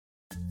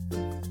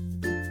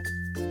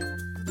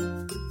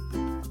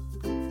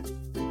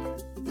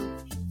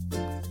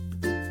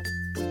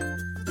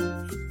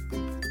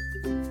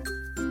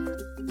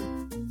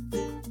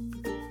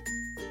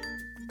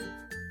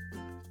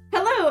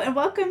and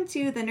welcome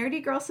to the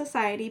Nerdy Girl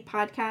Society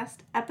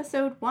podcast,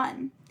 episode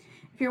 1.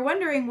 If you're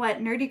wondering what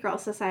Nerdy Girl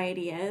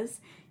Society is,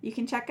 you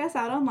can check us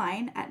out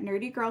online at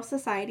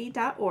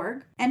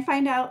nerdygirlsociety.org and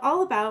find out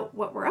all about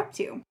what we're up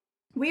to.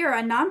 We are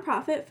a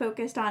nonprofit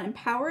focused on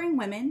empowering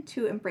women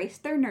to embrace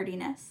their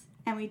nerdiness,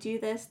 and we do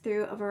this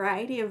through a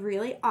variety of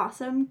really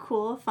awesome,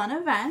 cool, fun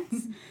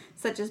events,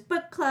 such as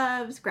book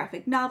clubs,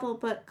 graphic novel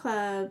book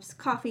clubs,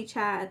 coffee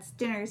chats,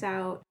 dinners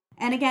out.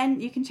 And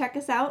again, you can check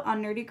us out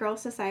on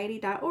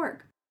nerdygirlsociety.org.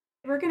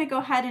 We're going to go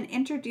ahead and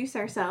introduce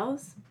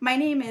ourselves. My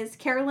name is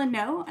Carolyn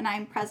No, and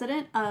I'm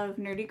president of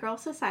Nerdy Girl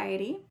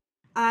Society.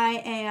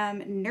 I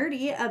am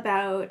nerdy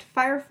about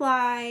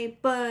Firefly,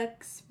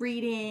 books,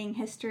 reading,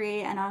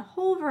 history, and a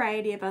whole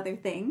variety of other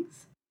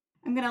things.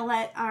 I'm going to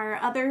let our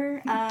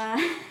other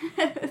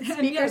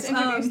speakers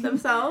introduce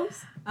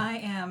themselves. I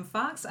am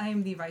Fox. I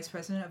am the vice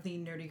president of the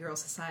Nerdy Girl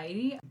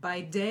Society.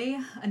 By day,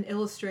 an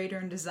illustrator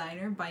and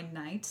designer. By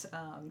night,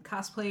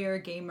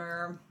 cosplayer,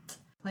 gamer,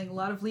 playing a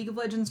lot of League of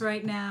Legends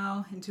right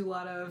now, into a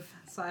lot of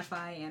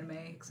sci-fi, anime,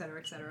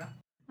 etc., etc.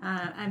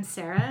 I'm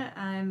Sarah.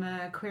 I'm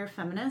a queer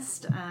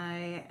feminist.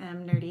 I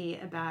am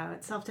nerdy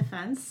about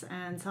self-defense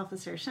and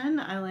self-assertion.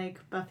 I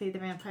like Buffy the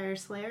Vampire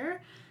Slayer,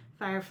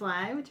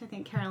 Firefly, which I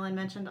think Carolyn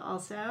mentioned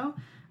also,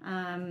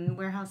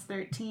 Warehouse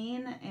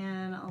 13,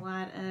 and a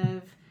lot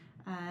of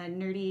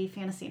nerdy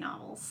fantasy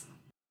novels.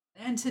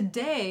 And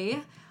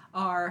today,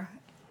 our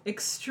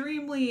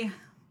extremely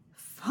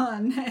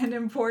fun and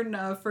important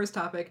first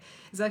topic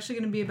is actually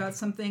going to be about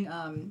something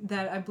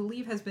that I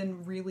believe has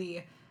been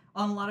really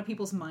on a lot of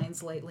people's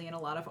minds lately in a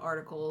lot of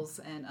articles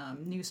and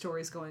news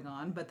stories going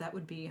on, but that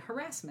would be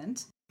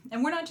harassment.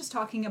 And we're not just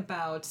talking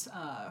about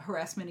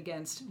harassment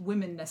against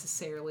women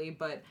necessarily,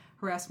 but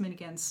harassment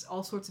against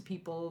all sorts of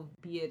people,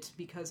 be it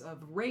because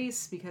of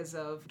race, because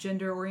of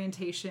gender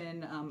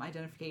orientation,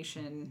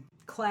 identification,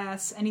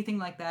 class, anything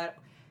like that.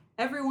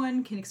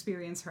 Everyone can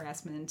experience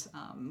harassment,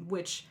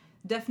 which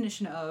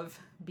definition of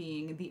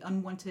being the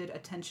unwanted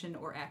attention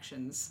or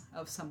actions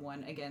of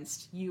someone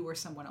against you or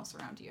someone else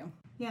around you.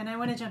 Yeah, and I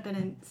want to jump in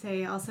and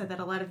say also that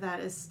a lot of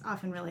that is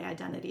often really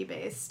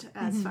identity-based,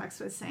 as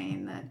Fox was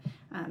saying, that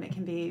it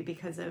can be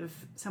because of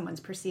someone's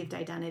perceived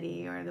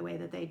identity or the way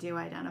that they do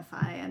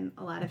identify, and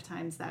a lot of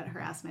times that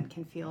harassment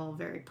can feel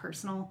very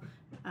personal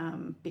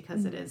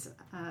because it is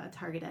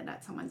targeted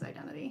at someone's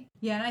identity.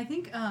 Yeah, and I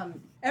think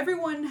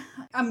everyone,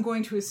 I'm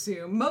going to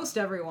assume, most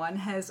everyone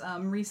has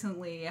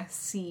recently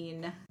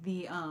seen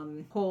the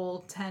whole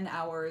 10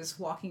 hours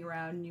walking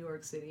around New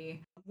York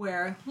City,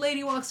 where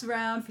lady walks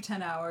around for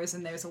 10 hours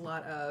and there's a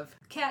lot of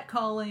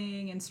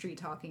catcalling and street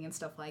talking and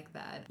stuff like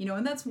that. You know,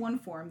 and that's one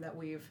form that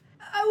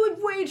I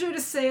would wager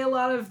to say a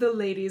lot of the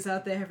ladies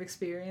out there have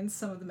experienced,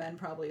 some of the men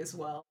probably as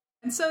well.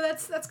 And so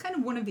that's kind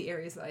of one of the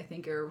areas that I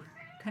think are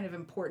kind of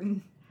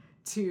important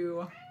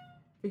to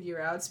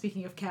figure out,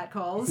 speaking of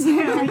catcalls.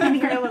 Yeah, we can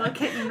hear a little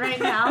kitten right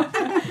now.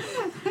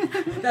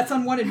 That's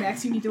unwanted,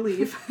 Max, you need to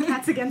leave.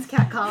 Cats against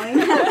catcalling.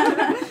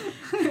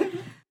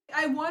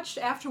 I watched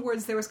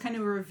afterwards, there was kind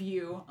of a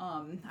review,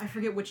 I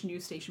forget which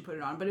news station put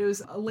it on, but it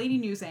was a lady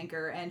news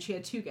anchor, and she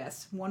had two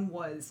guests. One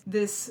was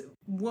this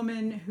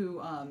woman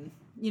who,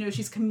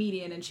 she's a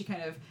comedian, and she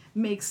kind of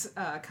makes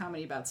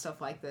comedy about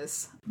stuff like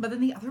this. But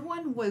then the other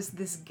one was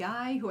this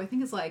guy who I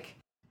think is like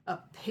a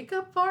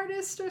pickup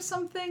artist or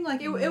something.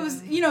 Like, it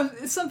was,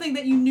 something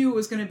that you knew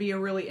was going to be a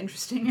really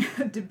interesting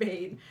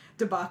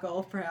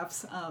debacle,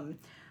 perhaps.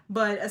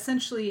 But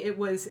essentially, it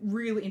was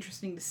really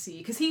interesting to see,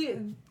 because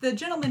the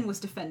gentleman was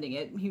defending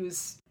it. He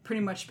was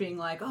pretty much being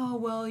like, oh,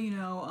 well,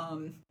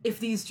 if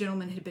these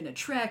gentlemen had been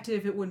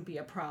attractive, it wouldn't be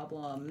a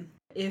problem.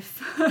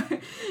 If,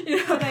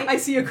 I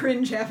see a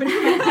cringe happening.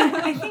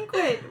 I think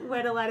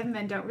what a lot of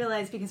men don't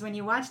realize, because when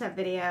you watch that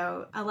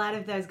video, a lot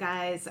of those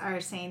guys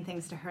are saying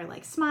things to her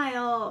like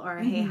smile, or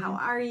hey, how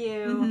are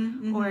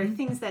you, or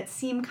things that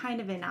seem kind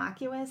of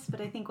innocuous,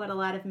 but I think what a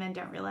lot of men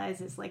don't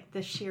realize is like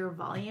the sheer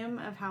volume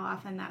of how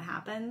often that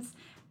happens,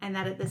 and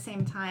that at the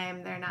same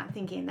time, they're not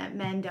thinking that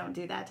men don't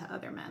do that to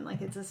other men.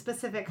 Like, it's a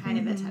specific kind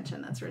of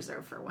attention that's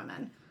reserved for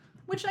women.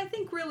 Which I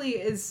think really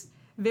is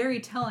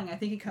very telling. I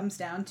think it comes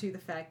down to the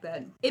fact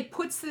that it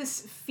puts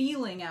this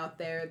feeling out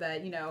there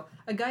that,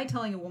 a guy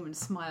telling a woman to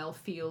smile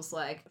feels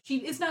like she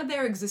is not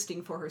there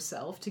existing for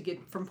herself to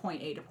get from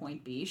point A to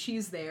point B.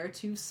 She's there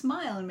to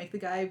smile and make the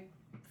guy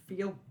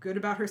feel good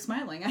about her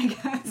smiling, I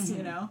guess,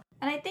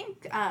 And I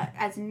think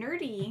as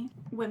nerdy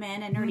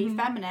women and nerdy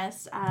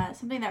feminists,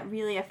 something that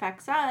really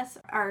affects us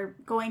are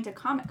going to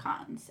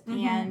Comic-Cons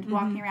and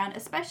walking around,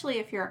 especially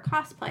if you're a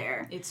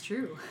cosplayer. It's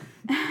true.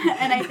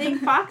 And I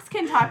think Fox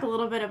can talk a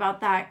little bit about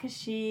that, because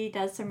she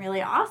does some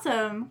really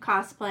awesome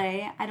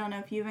cosplay. I don't know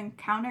if you've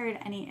encountered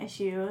any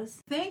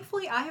issues.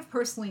 Thankfully, I have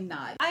personally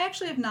not. I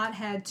actually have not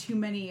had too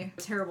many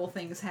terrible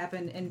things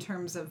happen in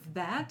terms of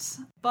that.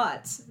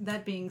 But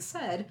that being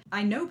said,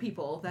 I know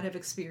people that have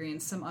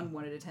experienced some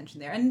unwanted attention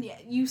there. And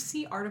you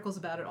see articles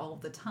about it all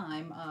the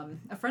time.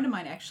 A friend of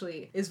mine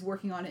actually is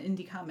working on an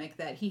indie comic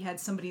that he had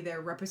somebody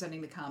there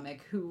representing the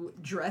comic who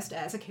dressed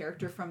as a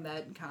character from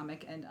that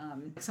comic, and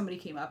somebody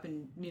came up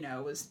and,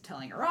 was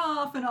telling her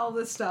off and all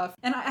this stuff.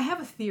 And I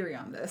have a theory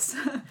on this.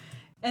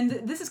 And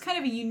this is kind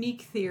of a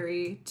unique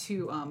theory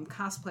to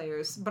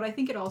cosplayers, but I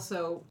think it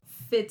also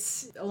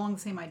fits along the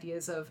same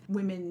ideas of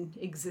women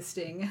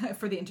existing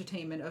for the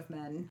entertainment of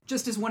men.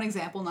 Just as one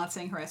example, not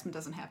saying harassment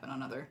doesn't happen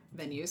on other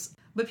venues,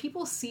 but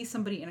people see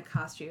somebody in a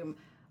costume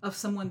of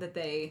someone that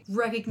they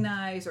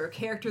recognize or a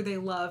character they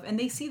love, and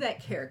they see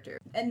that character,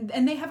 and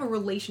they have a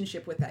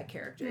relationship with that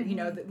character.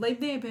 Mm-hmm.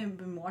 They've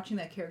been watching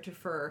that character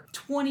for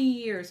 20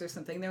 years or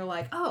something. They're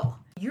like, oh,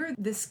 you're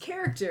this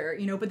character,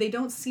 but they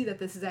don't see that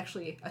this is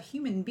actually a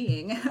human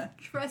being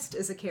dressed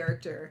as a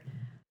character,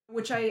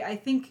 which I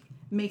think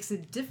makes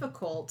it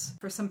difficult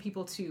for some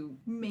people to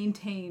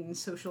maintain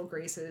social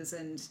graces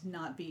and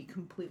not be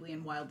completely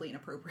and wildly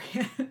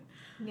inappropriate.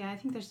 Yeah, I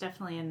think there's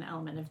definitely an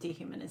element of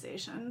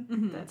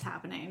dehumanization that's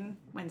happening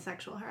when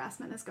sexual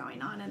harassment is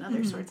going on, and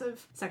other sorts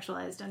of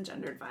sexualized and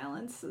gendered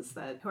violence, is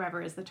that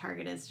whoever is the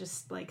target is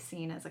just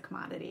seen as a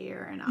commodity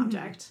or an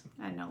object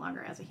and no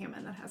longer as a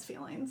human that has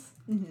feelings.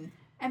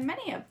 And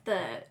many of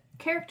the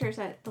characters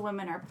that the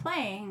women are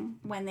playing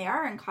when they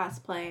are in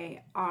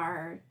cosplay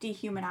are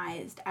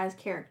dehumanized as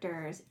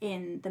characters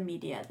in the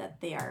media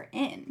that they are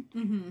in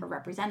or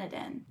represented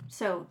in.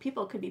 So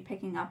people could be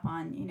picking up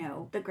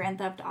on, the Grand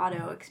Theft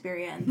Auto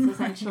experience,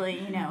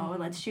 essentially,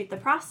 let's shoot the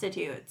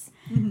prostitutes.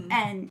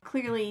 And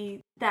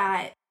clearly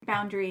that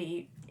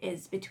boundary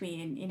is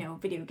between,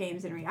 video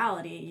games and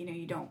reality.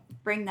 You don't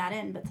bring that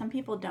in, but some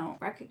people don't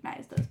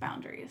recognize those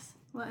boundaries.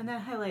 Well, and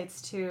that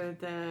highlights, too,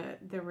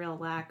 the real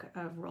lack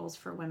of roles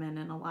for women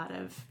in a lot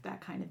of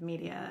that kind of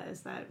media,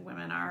 is that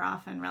women are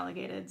often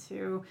relegated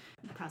to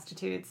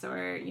prostitutes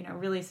or,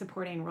 really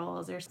supporting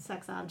roles or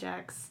sex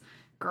objects,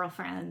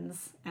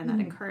 girlfriends, and that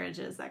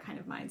encourages that kind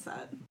of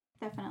mindset.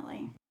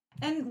 Definitely.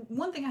 And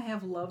one thing I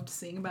have loved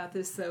seeing about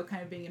this, though,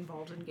 kind of being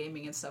involved in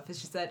gaming and stuff, is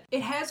just that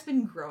it has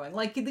been growing.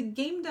 The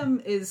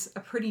gamedom is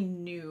a pretty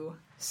new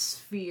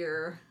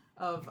sphere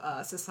of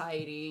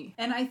society,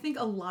 and I think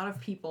a lot of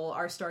people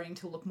are starting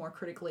to look more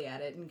critically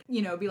at it and,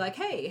 be like,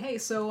 hey,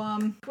 so,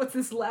 what's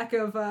this lack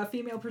of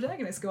female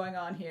protagonists going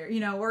on here?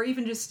 Or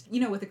even just,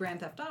 with the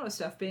Grand Theft Auto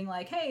stuff, being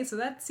like, hey, so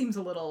that seems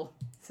a little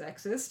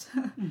sexist.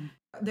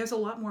 There's a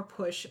lot more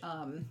push,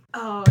 I'm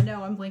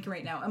blanking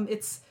right now.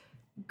 It's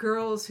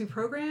Girls Who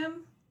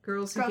Program?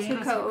 Girls Who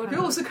Code.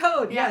 Girls Who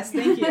Code, yes,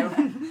 thank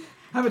you.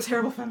 I'm a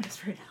terrible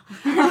feminist right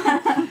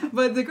now.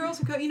 But the Girls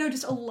Who Code,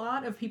 just a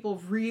lot of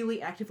people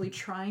really actively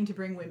trying to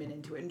bring women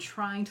into it and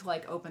trying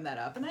to, open that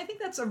up. And I think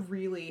that's a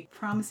really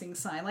promising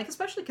sign,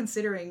 especially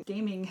considering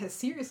gaming has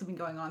seriously been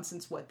going on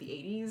since, the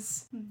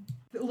 80s?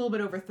 A little bit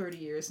over 30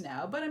 years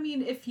now. But,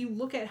 if you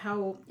look at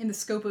how, in the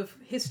scope of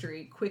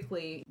history,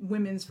 quickly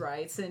women's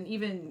rights and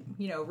even,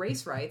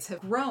 race rights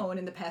have grown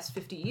in the past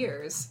 50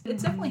 years, it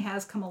definitely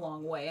has come a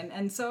long way.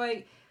 And so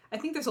I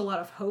think there's a lot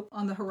of hope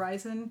on the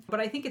horizon, but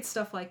I think it's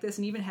stuff like this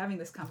and even having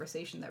this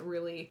conversation that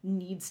really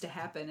needs to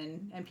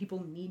happen and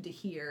people need to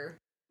hear.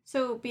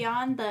 So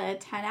beyond the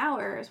 10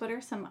 hours, what are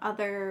some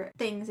other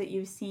things that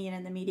you've seen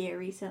in the media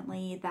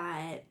recently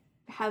that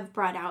have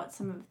brought out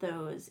some of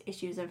those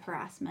issues of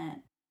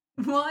harassment?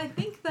 Well, I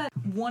think that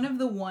one of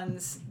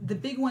the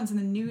big ones in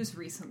the news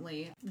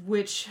recently,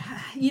 which,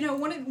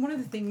 one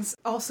of the things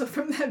also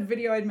from that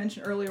video I'd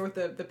mentioned earlier with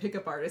the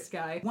pickup artist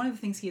guy, one of the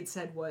things he had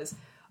said was,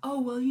 oh,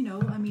 well,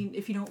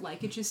 if you don't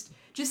like it, just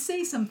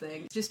say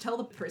something. Just tell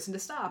the person to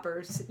stop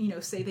or,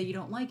 say that you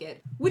don't like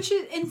it. Which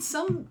in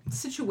some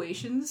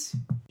situations,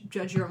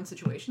 judge your own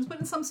situations, but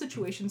in some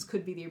situations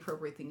could be the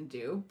appropriate thing to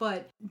do.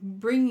 But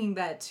bringing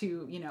that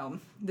to,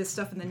 this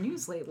stuff in the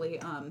news lately,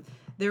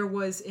 there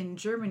was in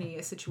Germany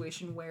a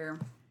situation where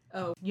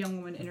a young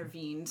woman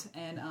intervened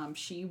and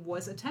she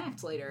was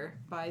attacked later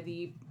by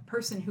the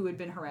person who had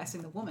been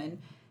harassing the woman.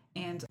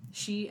 And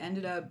she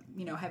ended up,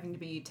 having to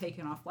be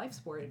taken off life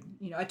support,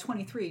 at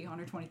 23 on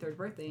her 23rd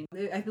birthday.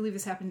 I believe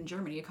this happened in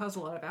Germany. It caused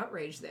a lot of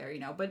outrage there,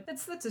 but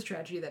that's a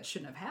tragedy that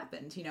shouldn't have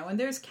happened, And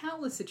there's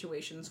countless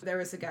situations. There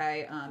was a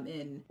guy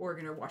in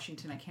Oregon or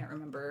Washington, I can't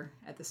remember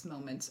at this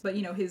moment, but,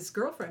 his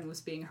girlfriend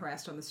was being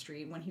harassed on the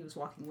street when he was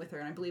walking with her,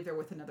 and I believe they're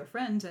with another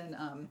friend, and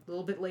a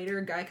little bit later,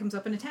 a guy comes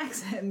up and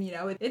attacks him,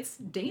 It's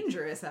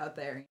dangerous out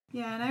there.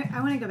 Yeah, and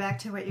I want to go back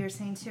to what you were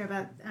saying, too,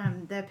 about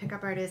the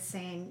pickup artist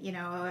saying,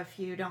 if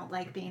you don't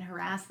like being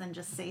harassed, then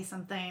just say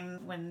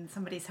something when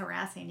somebody's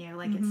harassing you.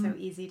 It's so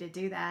easy to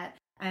do that.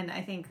 And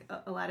I think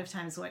a lot of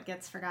times what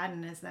gets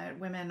forgotten is that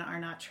women are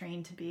not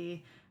trained to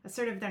be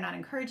assertive. They're not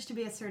encouraged to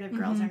be assertive.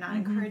 Girls are not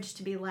encouraged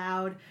to be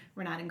loud.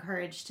 We're not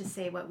encouraged to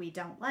say what we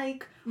don't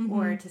like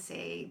or to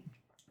say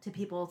to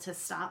people to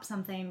stop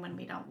something when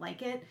we don't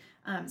like it.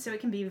 So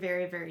it can be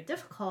very, very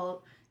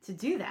difficult to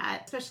do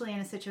that, especially in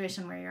a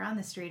situation where you're on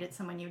the street, it's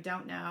someone you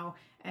don't know,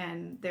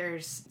 and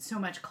there's so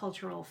much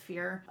cultural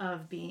fear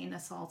of being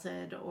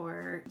assaulted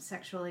or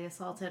sexually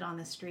assaulted on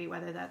the street,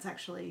 whether that's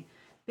actually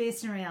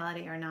based in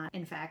reality or not.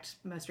 In fact,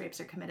 most rapes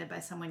are committed by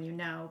someone you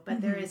know,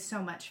 but there is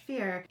so much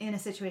fear in a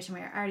situation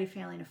where you're already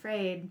feeling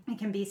afraid. It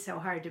can be so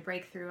hard to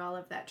break through all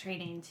of that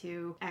training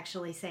to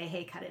actually say,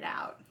 hey, cut it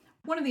out.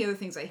 One of the other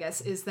things, I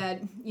guess, is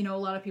that, a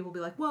lot of people be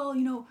like, well,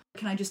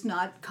 can I just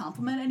not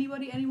compliment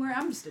anybody anywhere?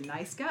 I'm just a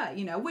nice guy,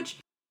 which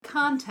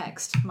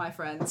context, my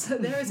friends.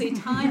 There is a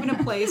time and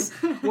a place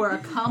where a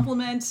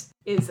compliment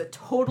is a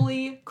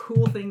totally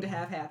cool thing to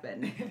have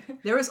happen.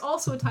 There is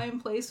also a time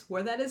and place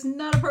where that is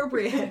not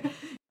appropriate.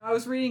 I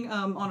was reading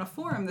on a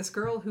forum this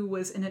girl who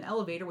was in an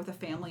elevator with a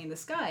family in the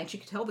sky, and she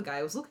could tell the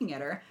guy was looking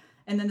at her,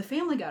 and then the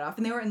family got off,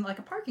 and they were in like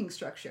a parking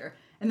structure,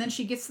 and then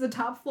she gets to the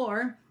top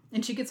floor,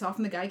 and she gets off,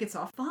 and the guy gets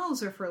off,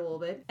 follows her for a little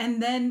bit,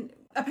 and then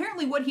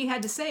apparently what he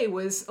had to say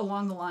was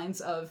along the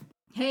lines of,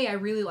 hey, I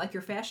really like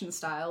your fashion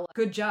style,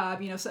 good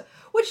job,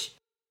 which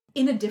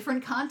in a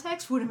different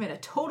context would have been a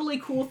totally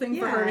cool thing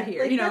for her to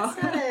hear,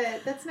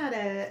 That's not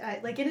a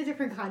like in a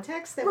different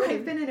context, that would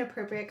have been an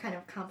appropriate kind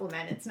of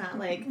compliment. It's not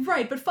like...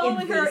 Right, but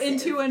following her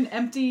into an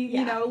empty,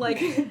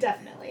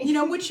 Definitely.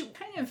 Which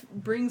kind of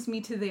brings me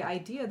to the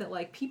idea that,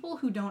 like, people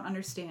who don't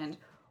understand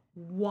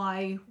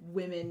why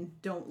women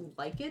don't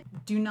like it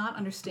do not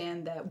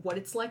understand that what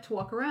it's like to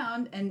walk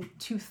around and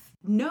to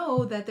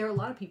know that there are a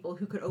lot of people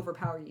who could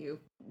overpower you.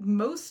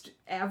 Most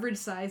average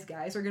size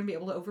guys are going to be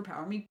able to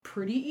overpower me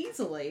pretty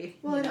easily.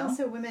 Well, and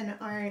also women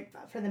aren't,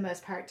 for the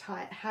most part,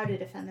 taught how to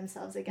defend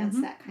themselves against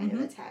that kind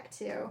of attack,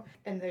 too.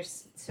 And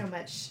there's so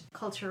much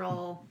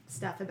cultural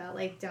stuff about,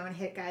 like, don't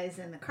hit guys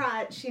in the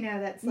crotch,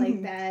 that's,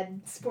 like, bad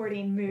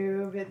sporting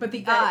move. But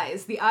the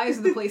eyes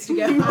are the place to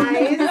go.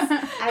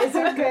 eyes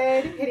are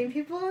good. Hitting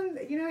people,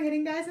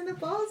 hitting guys in the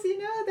balls,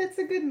 that's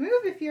a good move.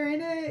 If you're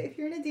in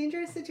a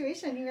dangerous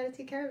situation, you got to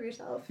take care of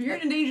yourself. If you're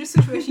in a dangerous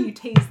situation, you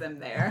tase them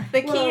there.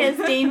 The key is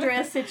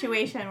dangerous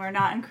situation. We're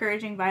not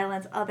encouraging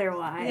violence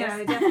otherwise.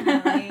 Yeah,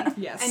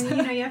 definitely. Yes.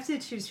 And, you have to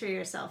choose for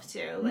yourself,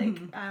 too. Like,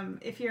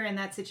 if you're in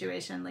that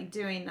situation, like,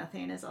 doing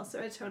nothing is also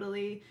a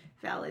totally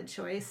valid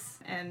choice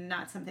and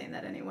not something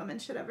that any woman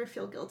should ever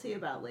feel guilty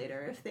about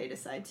later. If they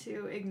decide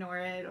to ignore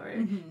it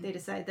or they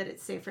decide that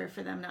it's safer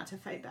for them not to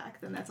fight back,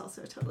 then that's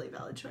also a totally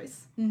valid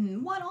choice.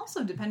 Well, and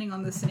also, depending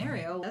on the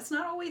scenario, that's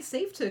not always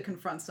safe to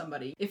confront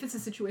somebody. If it's a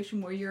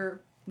situation where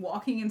you're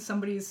walking and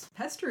somebody's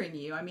pestering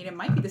you, I mean, it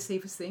might be the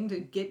safest thing to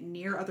get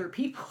near other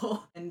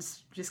people and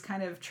just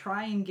kind of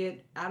try and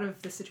get out of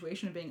the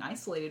situation of being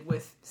isolated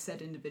with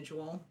said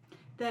individual.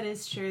 That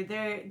is true.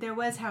 There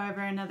was,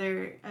 however,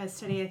 another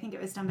study, I think it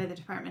was done by the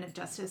Department of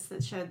Justice,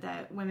 that showed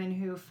that women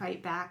who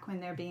fight back when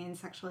they're being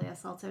sexually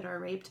assaulted or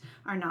raped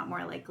are not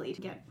more likely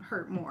to get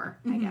hurt more.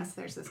 I guess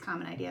there's this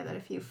common idea that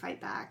if you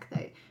fight back,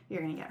 that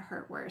you're going to get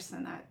hurt worse,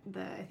 and I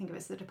think it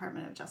was the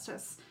Department of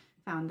Justice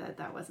found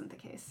that wasn't the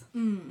case.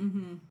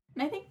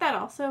 And I think that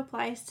also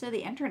applies to the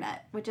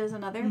internet, which is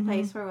another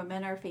place where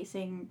women are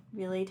facing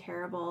really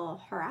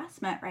terrible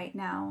harassment right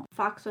now.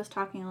 Fox was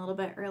talking a little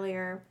bit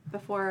earlier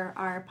before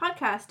our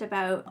podcast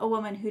about a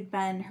woman who'd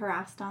been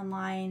harassed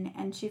online,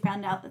 and she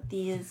found out that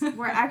these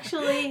were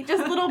actually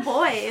just little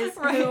boys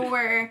who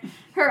were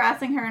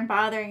harassing her and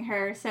bothering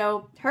her.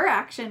 So her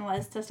action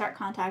was to start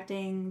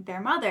contacting their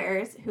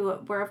mothers, who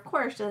were, of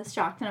course, just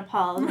shocked and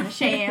appalled and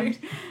ashamed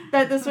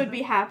that this would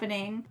be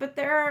happening. But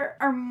there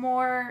are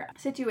more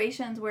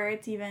situations where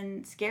it's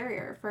even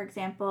scarier. For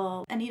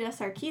example, Anita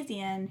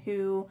Sarkeesian,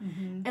 who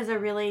is a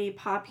really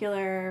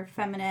popular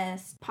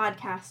feminist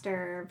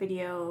podcaster,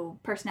 video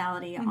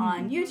personality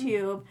on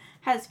YouTube,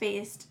 has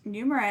faced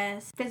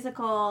numerous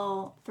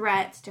physical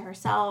threats to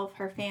herself,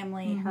 her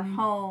family, her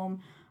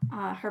home.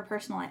 Her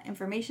personal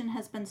information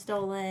has been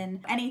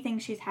stolen. Anything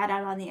she's had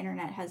out on the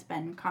internet has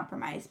been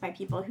compromised by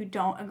people who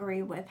don't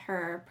agree with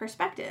her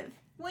perspective.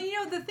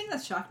 Well, the thing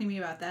that's shocking me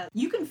about that,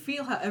 you can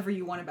feel however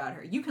you want about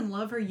her. You can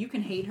love her, you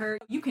can hate her,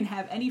 you can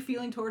have any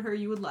feeling toward her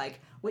you would like.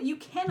 What you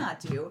cannot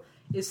do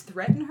is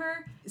threaten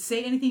her,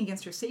 say anything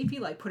against her safety,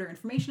 like put her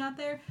information out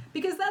there,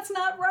 because that's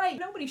not right.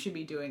 Nobody should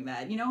be doing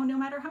that, no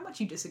matter how much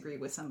you disagree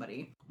with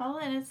somebody. Well,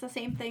 and it's the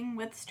same thing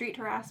with street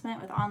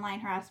harassment, with online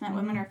harassment.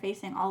 Women are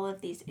facing all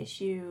of these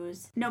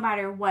issues, no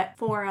matter what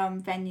forum,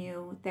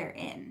 venue they're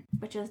in,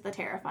 which is the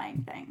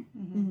terrifying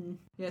thing.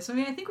 Yeah, so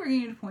I think we're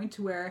getting to a point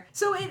to where...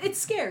 So it's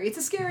scary. It's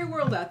a scary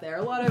world out there.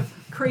 A lot of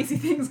crazy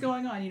things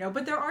going on,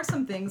 but there are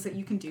some things that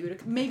you can do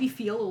to maybe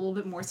feel a little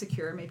bit more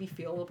secure, maybe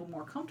feel a little bit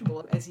more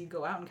comfortable as you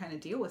go out and kind of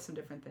deal with some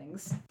different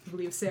things. I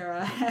believe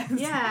Sarah has...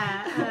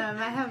 Yeah,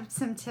 I have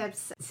some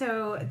tips.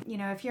 So,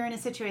 if you're in a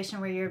situation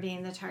where you're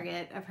being the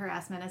target of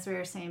harassment, as we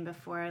were saying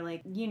before,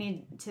 like, you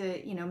need to,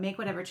 make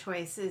whatever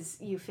choices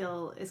you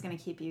feel is going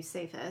to keep you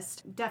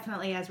safest.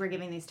 Definitely, as we're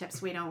giving these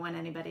tips, we don't want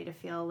anybody to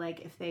feel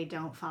like if they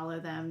don't follow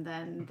them,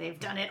 then they've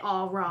done it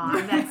all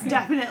wrong. That's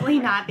definitely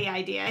not the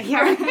idea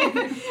here.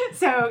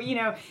 So, you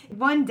know,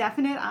 one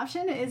definite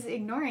option is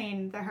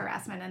ignoring the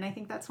harassment. And I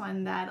think that's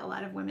one that a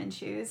lot of women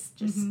choose.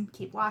 Just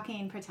keep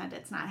walking, pretend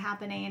it's not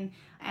happening.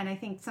 And I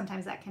think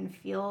sometimes that can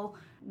feel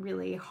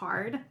really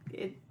hard.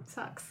 It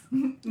sucks.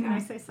 Can I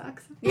say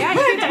sucks? Yeah,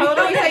 you can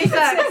totally say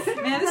sucks.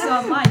 Man, this is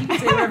online. You can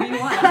say whatever you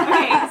want.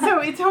 Okay, so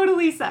it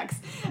totally sucks.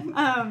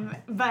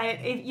 But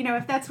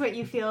if that's what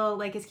you feel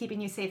like is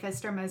keeping you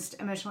safest or most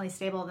emotionally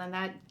stable,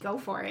 then go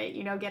for it.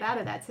 You know, get out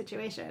of that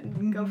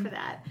situation. Go for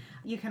that.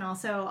 You can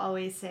also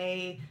always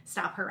say,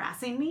 stop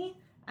harassing me.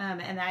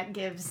 And that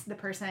gives the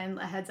person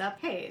a heads up,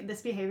 hey,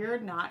 this behavior,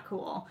 not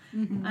cool.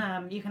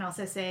 You can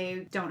also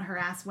say, don't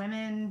harass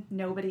women.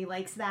 Nobody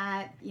likes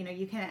that. You know,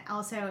 you can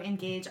also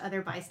engage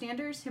other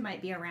bystanders who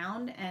might be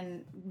around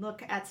and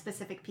look at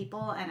specific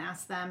people and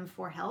ask them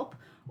for help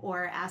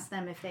or ask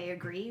them if they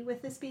agree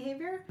with this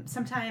behavior.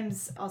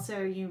 Sometimes also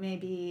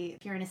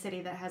if you're in a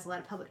city that has a lot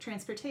of public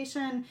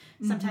transportation,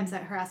 sometimes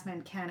that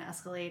harassment can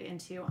escalate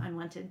into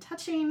unwanted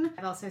touching.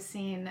 I've also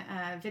seen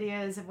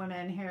videos of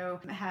women who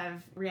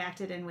have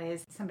reacted in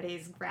ways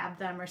somebody's grabbed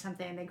them or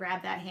something. They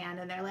grab that hand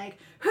and they're like,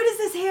 who does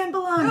this hand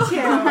belong to?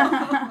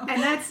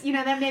 And that's,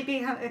 that may be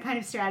a kind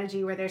of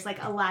strategy where there's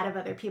like a lot of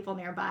other people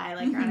nearby,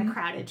 like you're on a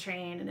crowded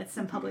train and it's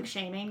some public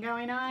shaming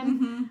going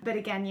on. But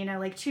again,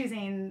 like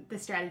choosing the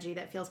strategy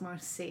that feels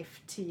most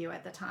safe to you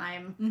at the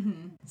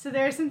time. So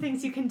there are some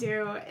things you can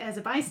do as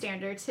a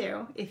bystander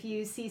too. If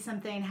you see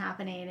something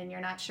happening and you're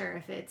not sure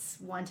if it's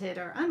wanted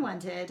or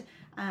unwanted,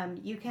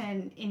 you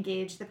can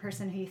engage the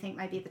person who you think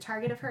might be the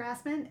target of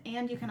harassment,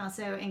 and you can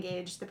also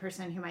engage the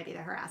person who might be the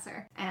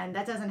harasser. And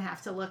that doesn't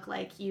have to look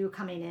like you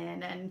coming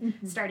in and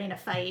starting a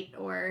fight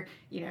or,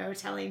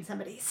 telling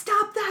somebody,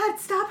 stop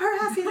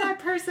harassing that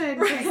person.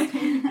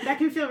 That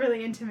can feel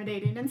really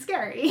intimidating and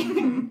scary.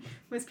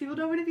 Most people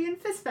don't want to be in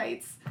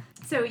fistfights.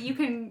 So you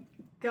can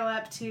go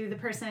up to the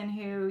person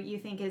who you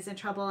think is in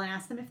trouble and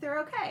ask them if they're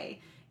okay.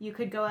 You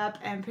could go up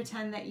and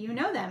pretend that you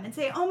know them and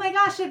say, oh my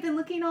gosh, I've been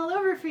looking all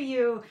over for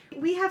you.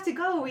 We have to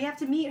go. We have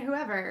to meet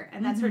whoever.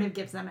 And that sort of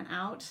gives them an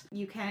out.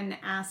 You can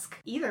ask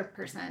either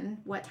person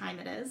what time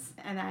it is,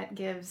 and that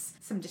gives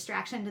some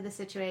distraction to the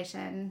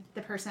situation.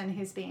 The person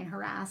who's being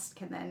harassed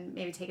can then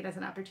maybe take it as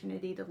an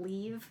opportunity to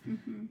leave.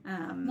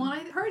 Well, I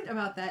heard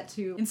about that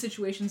too. In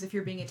situations, if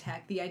you're being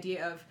attacked, the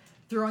idea of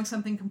throwing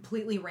something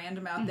completely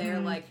random out there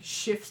like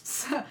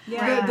shifts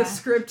the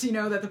script,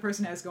 that the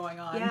person has going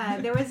on.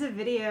 Yeah, there was a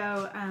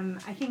video,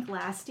 I think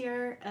last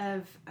year,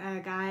 of a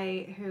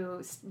guy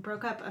who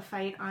broke up a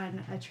fight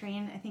on a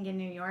train, I think in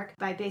New York,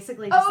 by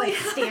basically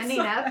just standing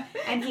up,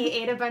 and he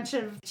ate a bunch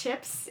of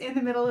chips in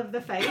the middle of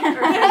the fight.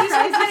 Or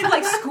kind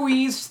of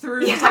squeezed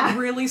through, just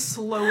really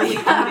slowly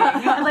eating.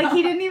 Like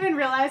he didn't even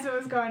realize what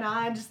was going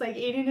on, just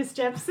eating his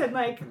chips, and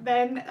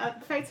then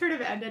the fight sort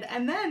of ended,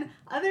 and then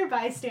other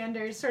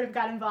bystanders sort of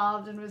got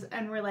involved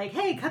and were like,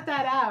 hey, cut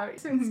that out.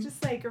 So it's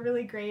just a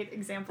really great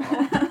example.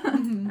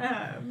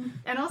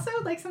 And also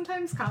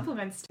sometimes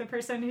compliments to the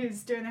person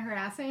who's doing the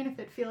harassing, if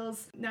it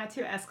feels not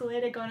too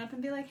escalated, going up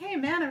and be like, hey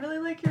man, I really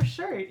like your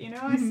shirt.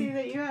 I see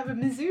that you have a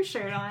Mizzou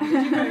shirt on.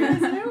 Did you go to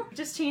Mizzou?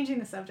 Just changing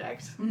the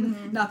subject.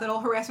 Not that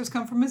all harassers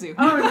come from Mizzou.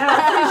 Oh no,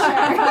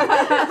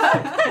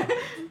 for sure.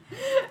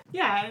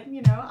 Yeah,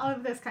 all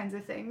of those kinds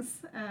of things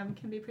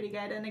can be pretty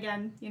good. And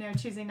again,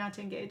 choosing not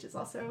to engage is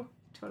also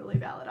totally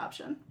valid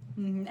option.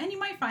 And you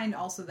might find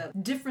also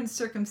that different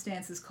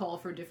circumstances call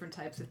for different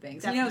types of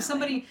things. Definitely.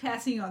 Somebody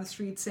passing you on the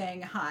street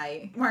saying,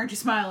 hi, why aren't you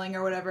smiling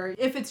or whatever.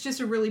 If it's just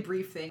a really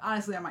brief thing,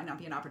 honestly, that might not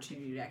be an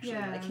opportunity to actually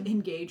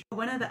engage.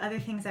 One of the other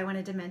things I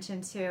wanted to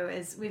mention too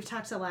is we've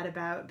talked a lot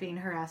about being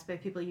harassed by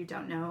people you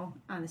don't know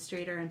on the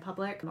street or in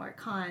public or at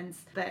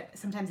cons, but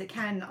sometimes it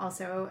can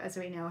also, as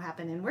we know,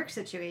 happen in work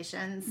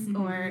situations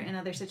or in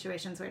other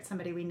situations where it's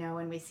somebody we know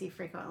and we see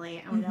frequently,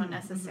 and we don't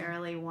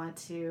necessarily want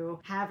to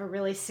have a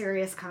really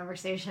serious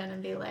conversation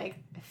and be like,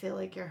 I feel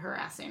like you're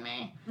harassing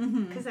me,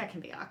 because that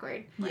can be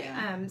awkward.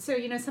 Yeah. So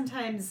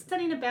sometimes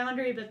setting a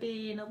boundary but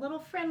being a little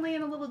friendly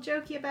and a little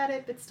jokey about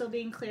it, but still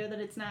being clear that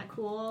it's not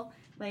cool.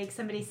 Like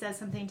somebody says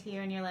something to you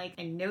and you're like,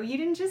 I know you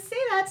didn't just say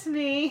that to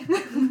me.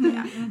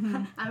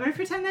 I'm going to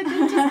pretend that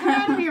didn't just come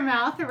out of your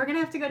mouth, or we're going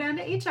to have to go down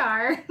to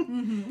HR.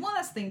 Well,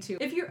 that's the thing too.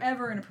 If you're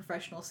ever in a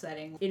professional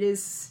setting, it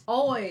is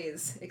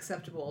always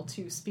acceptable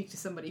to speak to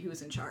somebody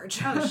who's in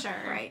charge. Oh, sure.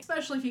 Right.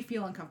 Especially if you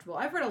feel uncomfortable.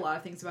 I've heard a lot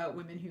of things about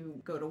women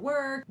who go to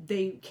work.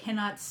 They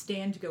cannot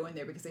stand to go in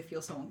there because they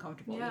feel so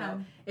uncomfortable. Yeah.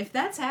 If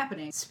that's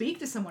happening, speak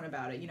to someone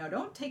about it.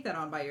 Don't take that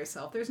on by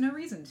yourself. There's no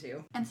reason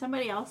to. And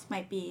somebody else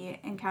might be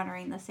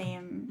encountering the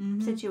same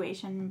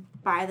situation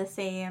by the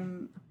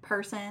same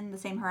person, the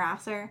same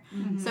harasser.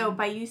 So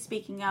by you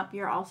speaking up,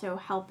 you're also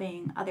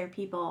helping other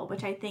people,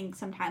 which I think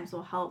sometimes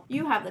will help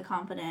you have the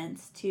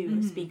confidence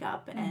to speak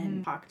up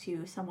and talk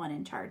to someone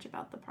in charge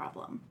about the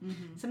problem.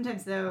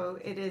 Sometimes, though,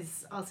 it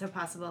is also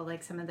possible,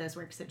 some of those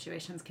work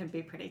situations can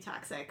be pretty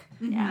toxic.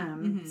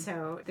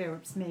 So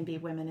there's maybe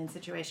women in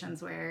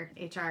situations where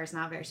HR is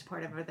not very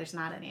supportive, or there's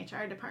not an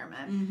HR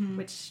department,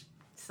 which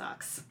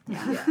sucks.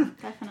 Yeah,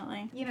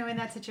 definitely. You know, in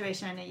that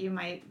situation, you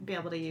might be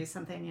able to use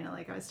something, you know,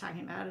 like I was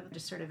talking about,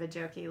 just sort of a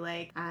jokey,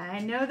 like, I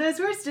know those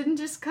words didn't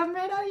just come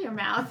right out of your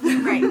mouth.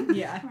 Right.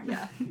 Yeah.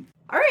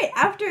 All right,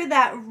 after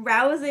that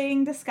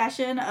rousing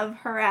discussion of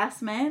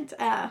harassment,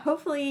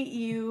 hopefully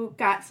you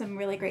got some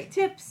really great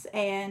tips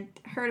and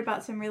heard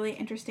about some really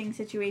interesting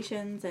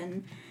situations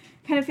and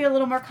kind of feel a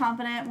little more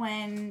confident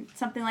when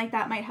something like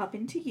that might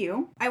happen to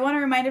you. I want to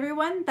remind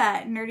everyone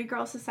that Nerdy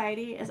Girl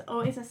Society is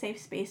always a safe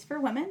space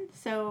for women,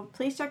 so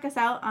please check us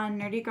out on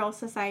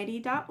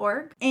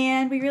nerdygirlsociety.org.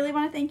 And we really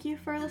want to thank you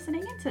for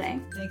listening in today.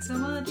 Thanks so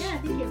much. Yeah,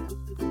 thank you.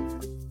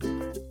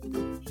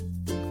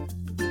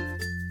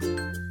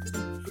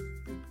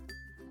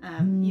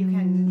 You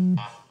can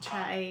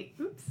try.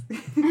 Oops.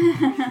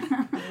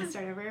 I'm gonna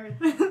start over.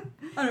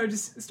 Oh no,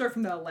 just start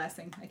from the last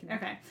thing.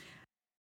 Okay.